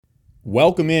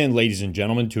Welcome in, ladies and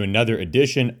gentlemen, to another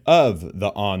edition of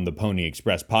the On the Pony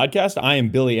Express podcast. I am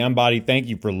Billy Embody. Thank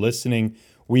you for listening.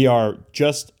 We are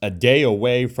just a day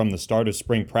away from the start of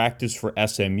spring practice for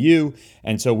SMU,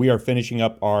 and so we are finishing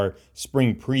up our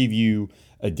spring preview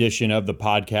edition of the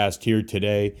podcast here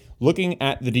today, looking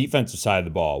at the defensive side of the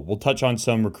ball. We'll touch on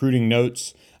some recruiting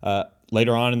notes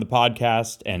later on in the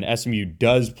podcast, and SMU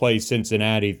does play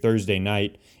Cincinnati Thursday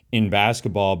night in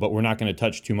basketball, but we're not going to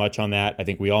touch too much on that. I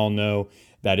think we all know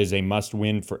that is a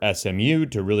must-win for SMU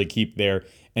to really keep their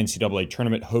NCAA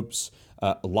tournament hopes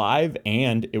alive,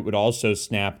 and it would also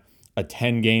snap a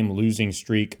 10-game losing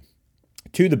streak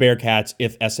to the Bearcats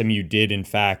if SMU did, in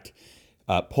fact,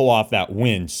 pull off that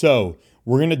win. So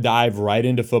we're going to dive right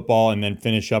into football and then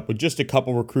finish up with just a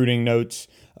couple recruiting notes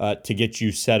to get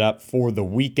you set up for the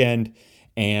weekend.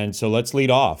 And so let's lead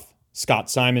off. Scott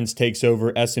Simons takes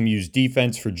over SMU's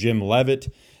defense for Jim Leavitt.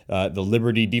 The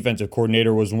Liberty defensive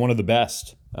coordinator was one of the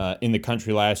best in the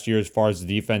country last year as far as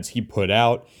the defense he put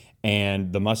out.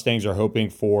 And the Mustangs are hoping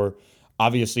for,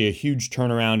 obviously, a huge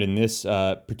turnaround in this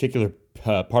particular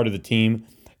part of the team.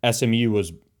 SMU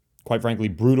was, quite frankly,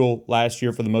 brutal last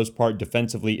year for the most part,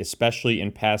 defensively, especially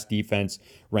in pass defense,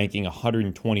 ranking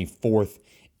 124th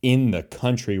in the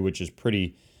country, which is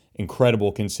pretty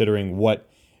incredible considering what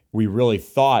we really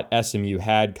thought SMU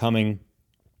had coming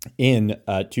in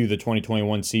to the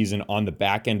 2021 season on the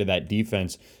back end of that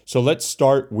defense. So let's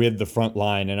start with the front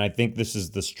line, and I think this is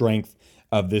the strength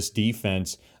of this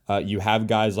defense. You have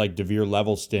guys like DeVere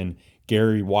Levelston,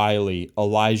 Gary Wiley,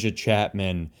 Elijah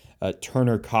Chapman,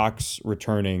 Turner Cox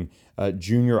returning,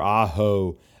 Junior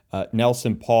Aho,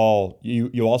 Nelson Paul.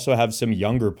 You also have some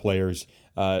younger players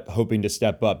hoping to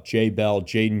step up. Jay Bell,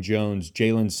 Jaden Jones,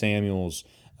 Jalen Samuels,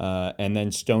 and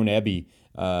then Stone Eby.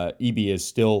 Eby is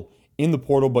still in the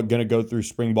portal, but going to go through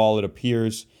spring ball, it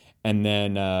appears. And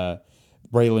then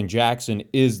Braylon Jackson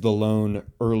is the lone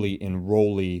early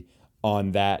enrollee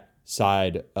on that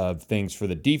side of things for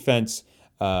the defense.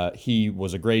 He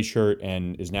was a gray shirt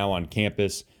and is now on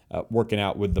campus working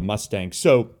out with the Mustangs.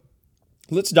 So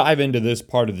let's dive into this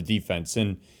part of the defense.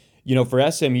 And, you know,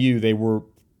 for SMU, they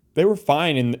were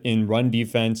fine in run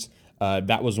defense.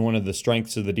 That was one of the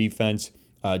strengths of the defense.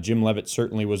 Jim Leavitt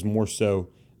certainly was more so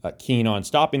keen on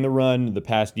stopping the run. The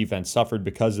pass defense suffered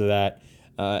because of that.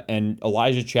 And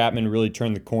Elijah Chapman really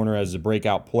turned the corner as a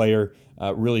breakout player,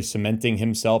 really cementing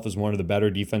himself as one of the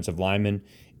better defensive linemen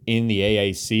in the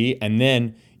AAC. And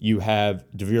then you have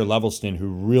DeVere Levelston, who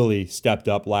really stepped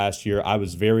up last year. I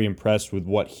was very impressed with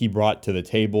what he brought to the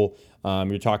table.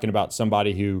 You're talking about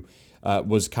somebody who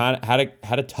was had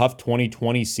a tough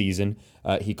 2020 season.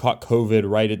 He caught COVID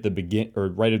right at the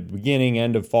beginning,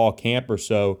 end of fall camp or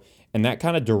so, and that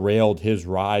kind of derailed his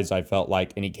rise, I felt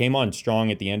like. And he came on strong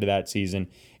at the end of that season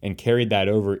and carried that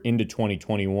over into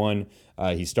 2021.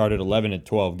 He started 11 at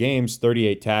 12 games,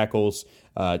 38 tackles,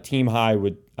 team high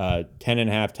with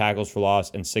 10.5 tackles for loss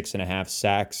and 6.5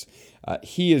 sacks.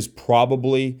 He is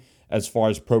probably, as far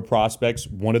as pro prospects,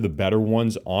 one of the better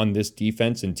ones on this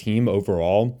defense and team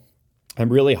overall. I'm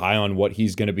really high on what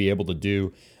he's going to be able to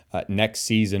do next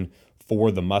season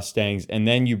for the Mustangs. And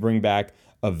then you bring back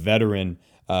a veteran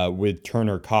with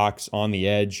Turner Cox on the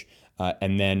edge.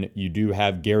 And then you do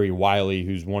have Gary Wiley,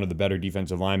 who's one of the better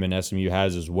defensive linemen SMU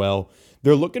has as well.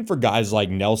 They're looking for guys like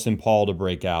Nelson Paul to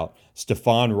break out,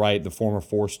 Stephon Wright, the former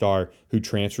four-star who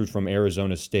transferred from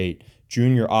Arizona State,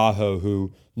 Junior Aho,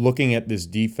 who, looking at this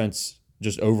defense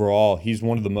just overall, he's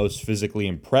one of the most physically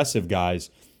impressive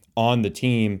guys on the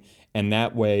team. And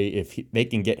that way, if they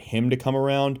can get him to come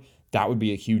around, that would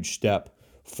be a huge step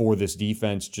for this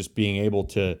defense, just being able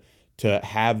to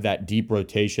have that deep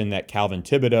rotation that Calvin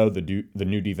Thibodeau, the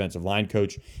new defensive line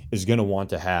coach, is going to want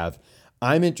to have.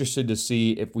 I'm interested to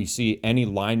see if we see any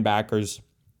linebackers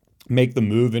make the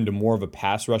move into more of a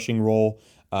pass rushing role.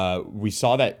 We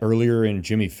saw that earlier in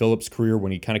Jimmy Phillips' career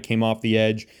when he kind of came off the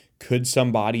edge. Could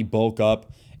somebody bulk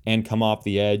up and come off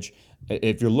the edge?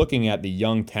 If you're looking at the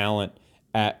young talent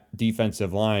at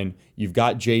defensive line, you've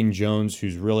got Jaden Jones,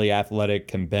 who's really athletic,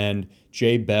 can bend.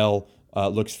 Jay Bell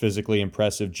looks physically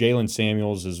impressive. Jalen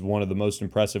Samuels is one of the most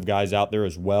impressive guys out there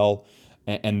as well.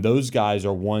 And those guys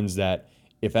are ones that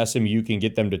if SMU can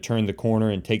get them to turn the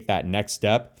corner and take that next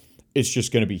step, it's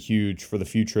just going to be huge for the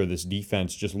future of this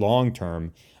defense, just long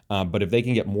term. But if they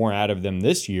can get more out of them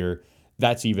this year,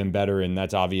 that's even better, and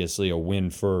that's obviously a win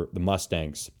for the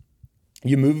Mustangs.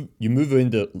 You move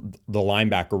into the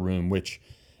linebacker room, which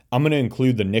I'm going to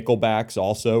include the nickelbacks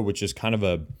also, which is kind of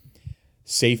a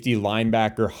safety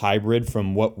linebacker hybrid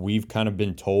from what we've kind of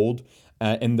been told.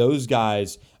 And those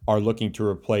guys are looking to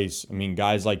replace,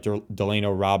 guys like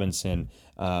Delano Robinson,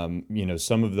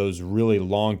 some of those really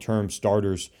long-term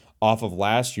starters off of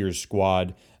last year's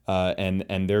squad,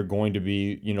 and they're going to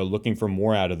be, looking for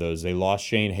more out of those. They lost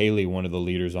Shane Haley, one of the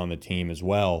leaders on the team as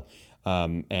well,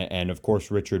 and of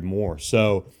course Richard Moore.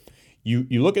 So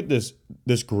you look at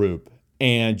this group,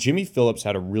 and Jimmy Phillips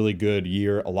had a really good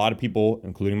year. A lot of people,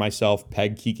 including myself,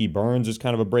 pegged Kiki Burns as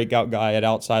kind of a breakout guy at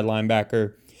outside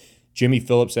linebacker. Jimmy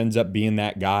Phillips ends up being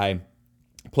that guy.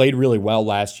 Played really well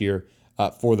last year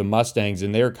for the Mustangs,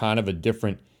 and they're kind of a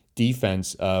different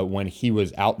defense when he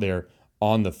was out there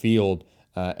on the field.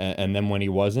 And then when he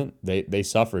wasn't, they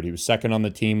suffered. He was second on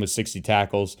the team with 60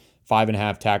 tackles,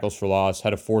 5.5 tackles for loss,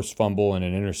 had a forced fumble and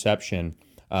an interception,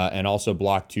 and also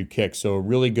blocked 2 kicks. So a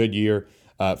really good year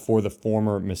for the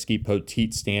former Mesquite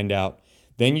Poteet standout.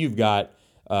 Then you've got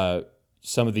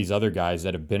some of these other guys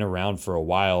that have been around for a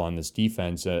while on this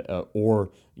defense,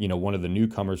 or one of the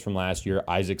newcomers from last year,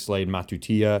 Isaac Slade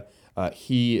Matutia.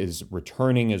 He is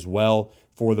returning as well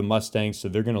for the Mustangs, so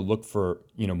they're going to look for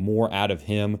more out of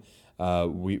him.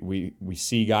 We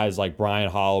see guys like Brian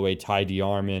Holloway, Ty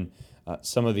DeArmond,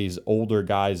 some of these older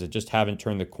guys that just haven't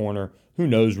turned the corner. Who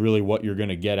knows really what you're going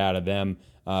to get out of them,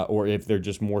 or if they're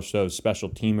just more so special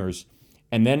teamers.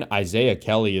 And then Isaiah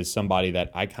Kelly is somebody that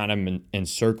I kind of am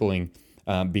encircling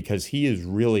because he is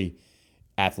really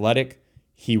athletic.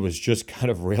 He was just kind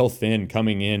of rail thin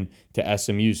coming in to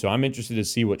SMU. So I'm interested to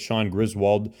see what Sean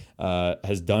Griswold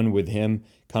has done with him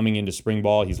coming into spring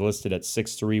ball. He's listed at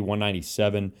 6'3",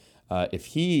 197. If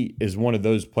he is one of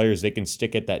those players they can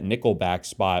stick at that nickelback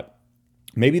spot,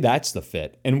 maybe that's the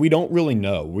fit. And we don't really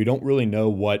know. We don't really know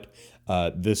what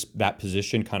that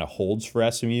position kind of holds for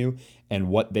SMU and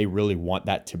what they really want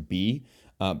that to be.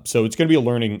 So it's going to be a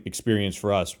learning experience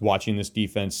for us watching this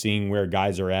defense, seeing where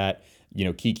guys are at.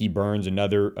 Kiki Burns,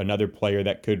 another player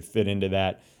that could fit into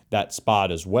that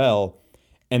spot as well.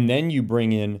 And then you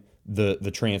bring in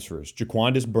the transfers.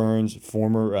 Jaquandis Burns,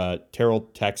 former Terrell,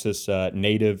 Texas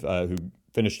native who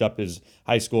finished up his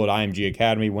high school at IMG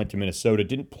Academy, went to Minnesota,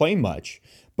 didn't play much,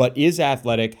 but is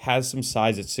athletic, has some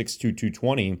size at 6'2",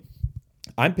 220.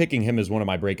 I'm picking him as one of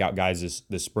my breakout guys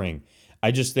this spring.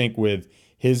 I just think with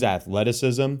his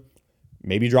athleticism,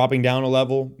 maybe dropping down a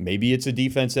level, maybe it's a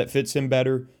defense that fits him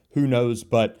better, who knows,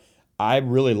 but I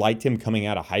really liked him coming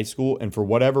out of high school, and for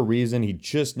whatever reason, he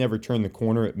just never turned the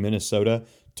corner at Minnesota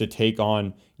to take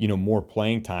on, more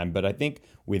playing time. But I think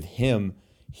with him,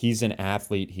 he's an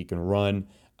athlete. He can run.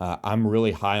 I'm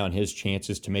really high on his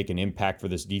chances to make an impact for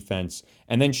this defense.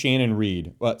 And then Shannon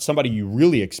Reed, somebody you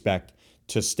really expect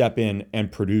to step in and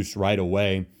produce right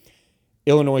away.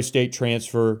 Illinois State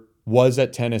transfer, was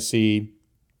at Tennessee.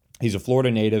 He's a Florida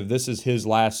native. This is his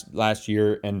last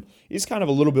year, and he's kind of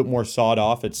a little bit more sawed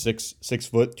off at 6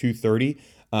 foot 230.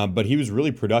 But he was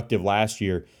really productive last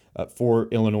year for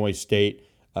Illinois State.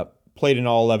 Played in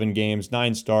all 11 games,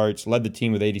 9 starts, led the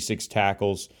team with 86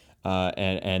 tackles,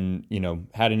 and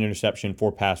had an interception,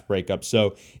 4 pass breakups.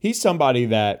 So he's somebody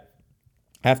that,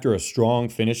 after a strong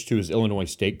finish to his Illinois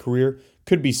State career,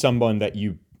 could be someone that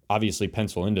you obviously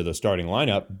pencil into the starting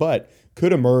lineup, but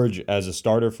could emerge as a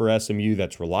starter for SMU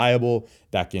that's reliable,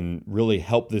 that can really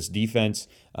help this defense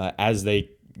as they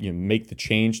make the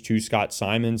change to Scott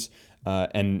Simons.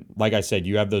 And like I said,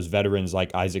 you have those veterans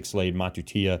like Isaac Slade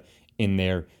Matutia in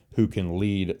there who can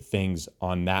lead things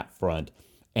on that front.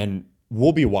 And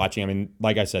we'll be watching. I mean,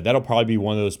 like I said, that'll probably be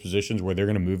one of those positions where they're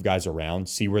going to move guys around,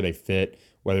 see where they fit,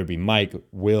 whether it be Mike,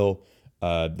 Will,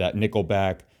 that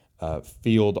nickelback,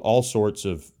 field, all sorts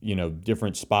of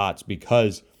different spots,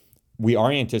 because we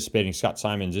are anticipating Scott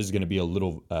Simons is going to be a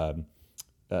little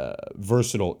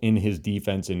versatile in his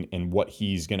defense and what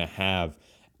he's going to have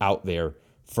out there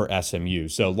for SMU.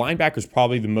 So linebacker is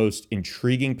probably the most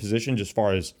intriguing position as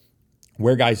far as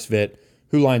where guys fit,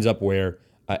 who lines up where,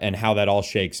 and how that all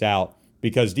shakes out.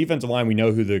 Because defensive line, we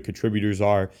know who the contributors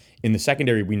are. In the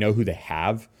secondary, we know who they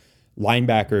have.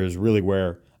 Linebacker is really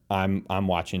where I'm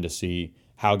watching to see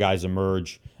how guys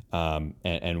emerge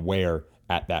and where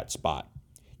at that spot.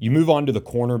 You move on to the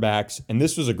cornerbacks, and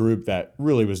this was a group that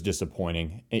really was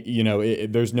disappointing.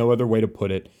 There's no other way to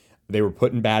put it. They were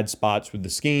put in bad spots with the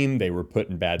scheme. They were put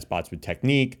in bad spots with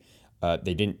technique.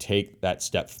 They didn't take that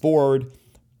step forward.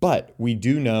 But we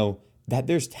do know that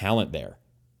there's talent there.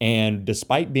 And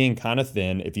despite being kind of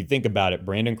thin, if you think about it,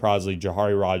 Brandon Crosley,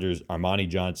 Jahari Rogers, Armani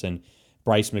Johnson,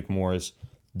 Bryce McMorris,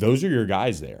 those are your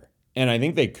guys there. And I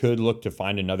think they could look to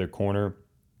find another corner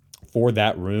for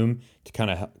that room to kind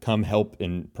of come help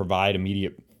and provide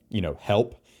immediate,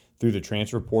 help through the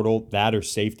transfer portal. That or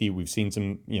safety. We've seen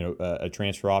some, a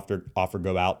transfer offer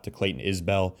go out to Clayton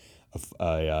Isbell,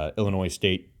 Illinois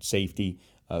State safety,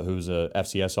 who's a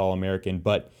FCS All-American.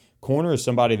 But Corner is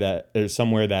somebody that is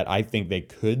somewhere that I think they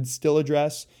could still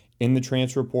address in the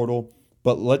transfer portal.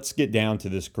 But let's get down to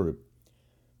this group.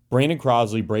 Brandon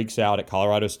Crosley breaks out at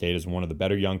Colorado State as one of the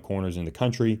better young corners in the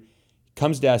country.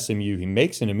 Comes to SMU, he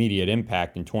makes an immediate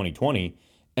impact in 2020,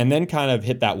 and then kind of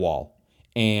hit that wall.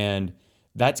 And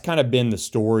that's kind of been the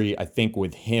story, I think,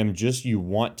 with him. Just you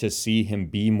want to see him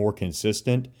be more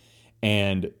consistent.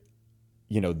 And,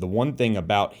 the one thing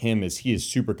about him is he is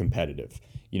super competitive.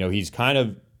 He's kind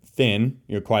of thin,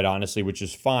 quite honestly, which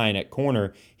is fine at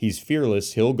corner. He's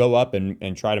fearless. He'll go up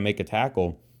and try to make a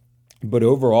tackle. But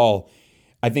overall,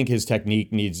 I think his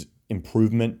technique needs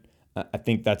improvement. I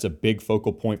think that's a big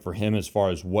focal point for him as far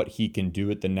as what he can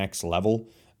do at the next level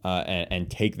and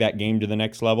take that game to the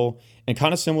next level. And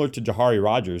kind of similar to Jahari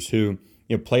Rogers, who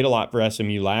played a lot for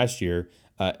SMU last year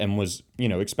and was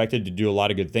expected to do a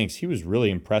lot of good things. He was really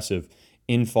impressive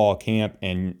in fall camp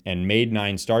and made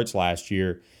 9 starts last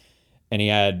year. And he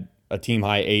had a team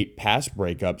high 8 pass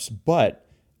breakups. But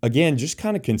again, just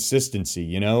kind of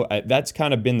consistency. That's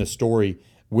kind of been the story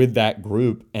with that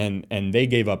group, and they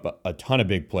gave up a ton of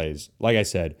big plays. Like I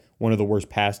said, one of the worst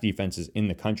pass defenses in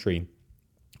the country.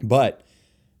 But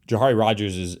Jahari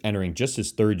Rogers is entering just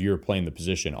his 3rd year playing the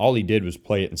position. All he did was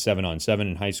play it in 7-on-7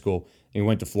 in high school. He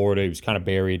went to Florida. He was kind of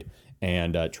buried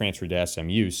and transferred to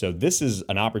SMU. So this is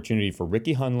an opportunity for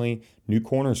Ricky Hunley, new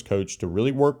corners coach, to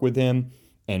really work with him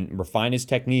and refine his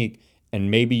technique. And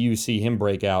maybe you see him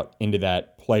break out into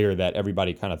that player that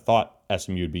everybody kind of thought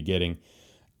SMU would be getting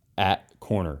at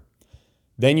corner.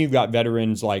 Then you've got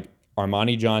veterans like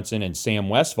Armani Johnson and Sam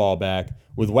Westfall back.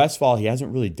 With Westfall, he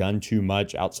hasn't really done too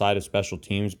much outside of special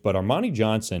teams, but Armani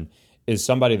Johnson is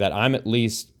somebody that I'm at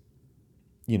least,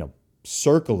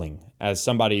 circling as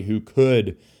somebody who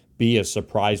could be a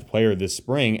surprise player this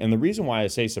spring. And the reason why I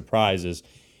say surprise is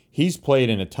he's played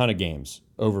in a ton of games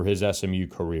over his SMU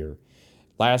career.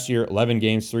 Last year, 11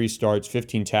 games, 3 starts,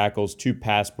 15 tackles, 2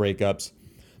 pass breakups.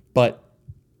 But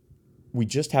we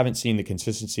just haven't seen the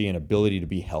consistency and ability to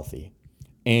be healthy.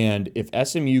 And if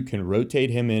SMU can rotate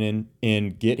him in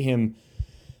and get him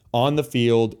on the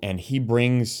field and he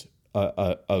brings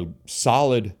a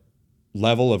solid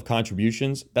level of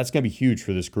contributions, that's going to be huge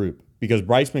for this group because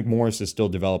Bryce McMorris is still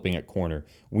developing at corner.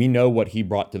 We know what he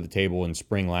brought to the table in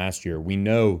spring last year. We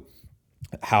know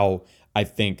how, I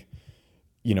think,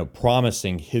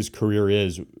 promising his career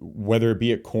is, whether it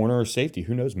be at corner or safety.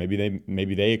 Who knows?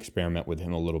 Maybe they experiment with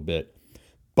him a little bit.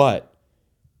 But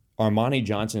Armani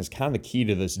Johnson is kind of the key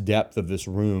to this depth of this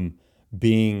room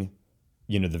being,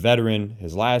 the veteran,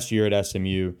 his last year at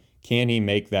SMU. Can he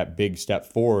make that big step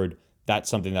forward? That's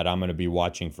something that I'm going to be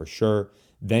watching for sure.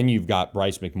 Then you've got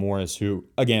Bryce McMorris, who,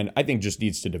 again, I think just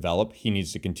needs to develop. He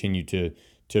needs to continue to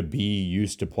be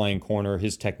used to playing corner.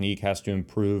 His technique has to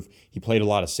improve. He played a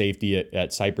lot of safety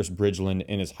at Cypress Bridgeland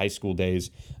in his high school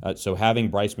days. So having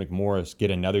Bryce McMorris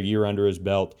get another year under his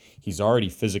belt, he's already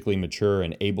physically mature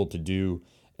and able to do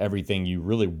everything you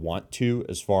really want to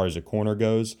as far as a corner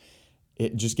goes.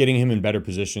 Just getting him in better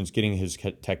positions, getting his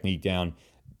technique down.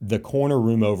 The corner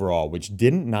room overall, which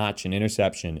didn't notch an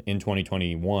interception in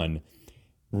 2021,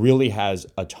 really has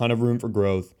a ton of room for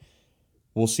growth.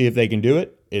 We'll see if they can do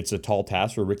it. It's a tall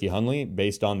task for Ricky Hunley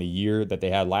based on the year that they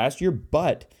had last year,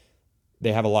 but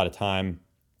they have a lot of time,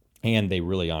 and they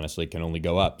really honestly can only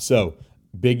go up. So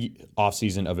big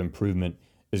offseason of improvement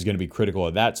is going to be critical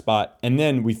at that spot. And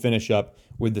then we finish up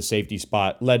with the safety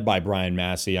spot led by Brian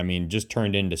Massey. I mean, just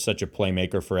turned into such a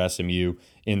playmaker for SMU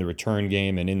in the return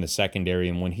game and in the secondary.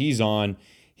 And when he's on,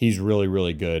 he's really,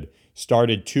 really good.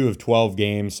 Started 2 of 12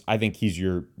 games. I think he's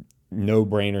your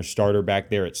no-brainer starter back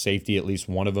there at safety, at least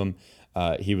one of them.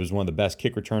 He was one of the best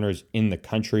kick returners in the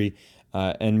country.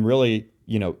 And really,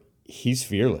 he's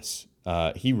fearless.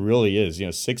 He really is.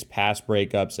 6 pass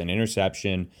breakups, an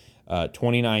interception,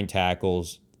 29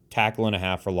 tackles, tackle and a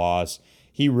half for loss.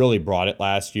 He really brought it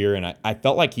last year, and I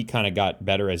felt like he kind of got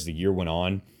better as the year went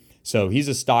on. So he's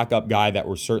a stock-up guy that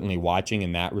we're certainly watching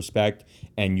in that respect,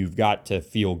 and you've got to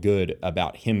feel good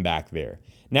about him back there.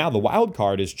 Now, the wild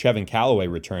card is Chevin Calloway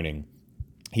returning.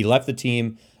 He left the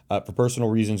team for personal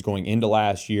reasons going into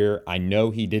last year. I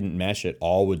know he didn't mesh at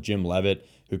all with Jim Leavitt,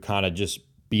 who kind of just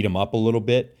beat him up a little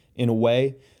bit in a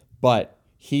way, but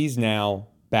he's now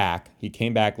back. He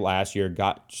came back last year,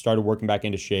 started working back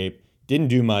into shape, didn't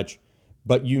do much,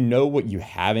 but you know what you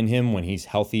have in him when he's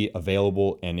healthy,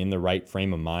 available, and in the right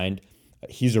frame of mind.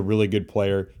 He's a really good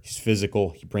player. He's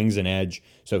physical. He brings an edge.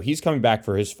 So he's coming back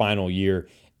for his final year,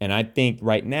 and I think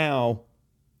right now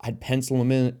I'd pencil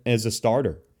him in as a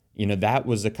starter. That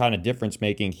was the kind of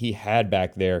difference-making he had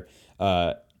back there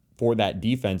for that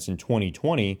defense in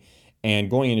 2020.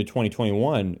 And going into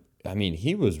 2021, I mean,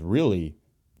 he was really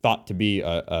thought to be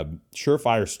a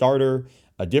surefire starter,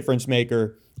 a difference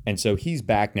maker. And so he's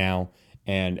back now,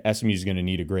 and SMU is going to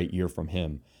need a great year from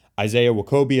him. Isaiah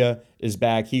Wacobia is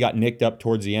back. He got nicked up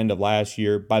towards the end of last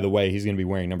year. By the way, he's going to be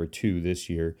wearing number 2 this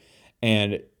year.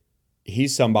 And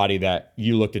he's somebody that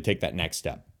you look to take that next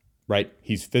step, right?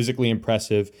 He's physically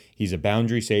impressive. He's a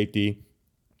boundary safety.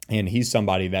 And he's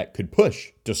somebody that could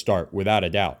push to start without a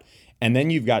doubt. And then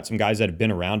you've got some guys that have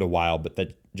been around a while, but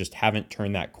that just haven't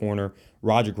turned that corner.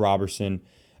 Roderick Robertson,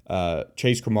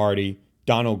 Chase Cromartie,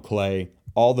 Donald Clay,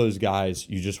 all those guys,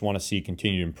 you just want to see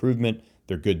continued improvement.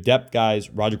 They're good depth guys.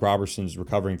 Roderick Robertson's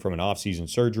recovering from an offseason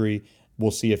surgery.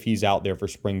 We'll see if he's out there for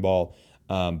spring ball.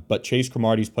 But Chase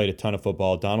Cromartie's played a ton of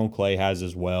football. Donald Clay has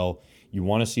as well. You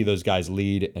want to see those guys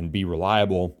lead and be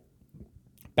reliable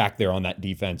back there on that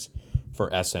defense for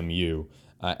SMU.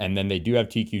 And then they do have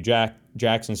TQ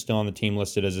Jackson still on the team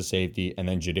listed as a safety. And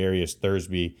then Jadarius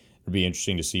Thursby. It'll be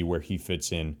interesting to see where he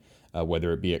fits in,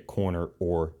 whether it be at corner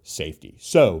or safety.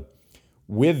 So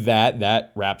with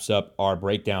that wraps up our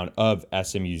breakdown of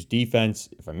SMU's defense.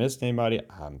 If I missed anybody,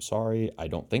 I'm sorry. I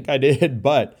don't think I did,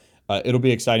 but it'll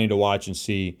be exciting to watch and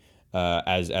see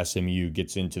as SMU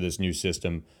gets into this new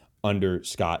system under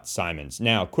Scott Simons.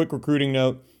 Now, quick recruiting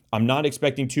note. I'm not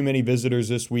expecting too many visitors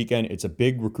this weekend. It's a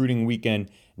big recruiting weekend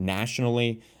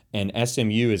nationally, and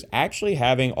SMU is actually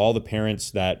having all the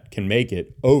parents that can make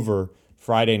it over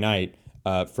Friday night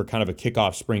for kind of a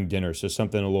kickoff spring dinner. So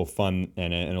something a little fun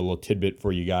and a little tidbit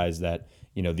for you guys that,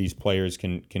 you know, these players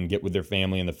can get with their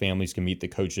family, and the families can meet the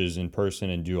coaches in person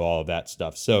and do all of that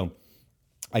stuff. So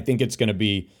I think it's going to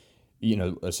be, you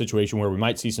know, a situation where we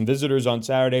might see some visitors on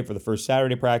Saturday for the first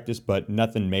Saturday practice, but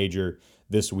nothing major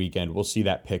this weekend. We'll see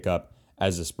that pick up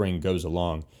as the spring goes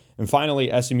along. And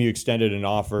finally, SMU extended an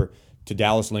offer to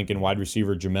Dallas Lincoln wide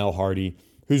receiver Jamel Hardy,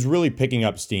 who's really picking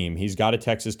up steam. He's got a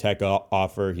Texas Tech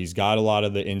offer. He's got a lot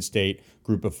of the in-state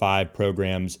group of 5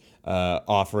 programs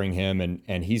offering him,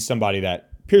 and he's somebody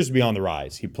that appears to be on the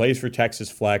rise. He plays for Texas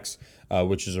Flex,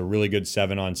 which is a really good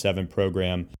 7-on-7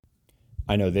 program.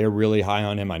 I know they're really high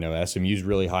on him. I know SMU's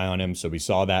really high on him. So we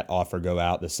saw that offer go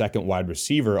out. The second wide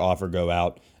receiver offer go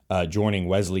out, joining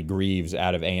Wesley Greaves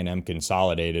out of A&M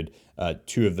Consolidated,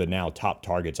 2 of the now top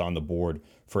targets on the board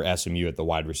for SMU at the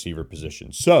wide receiver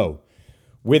position. So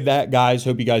with that, guys,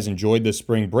 hope you guys enjoyed this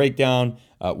spring breakdown.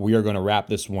 We are going to wrap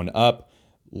this one up.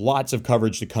 Lots of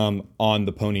coverage to come on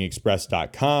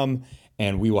theponyexpress.com,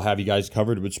 and we will have you guys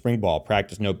covered with spring ball,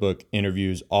 practice notebook,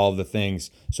 interviews, all of the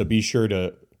things. So be sure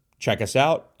to check us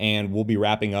out, and we'll be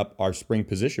wrapping up our spring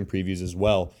position previews as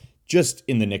well, just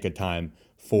in the nick of time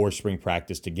for spring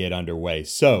practice to get underway.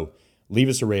 So leave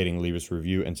us a rating, leave us a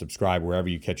review, and subscribe wherever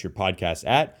you catch your podcast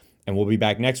at. And we'll be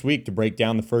back next week to break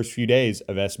down the first few days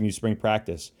of SMU spring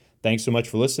practice. Thanks so much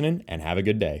for listening, and have a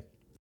good day.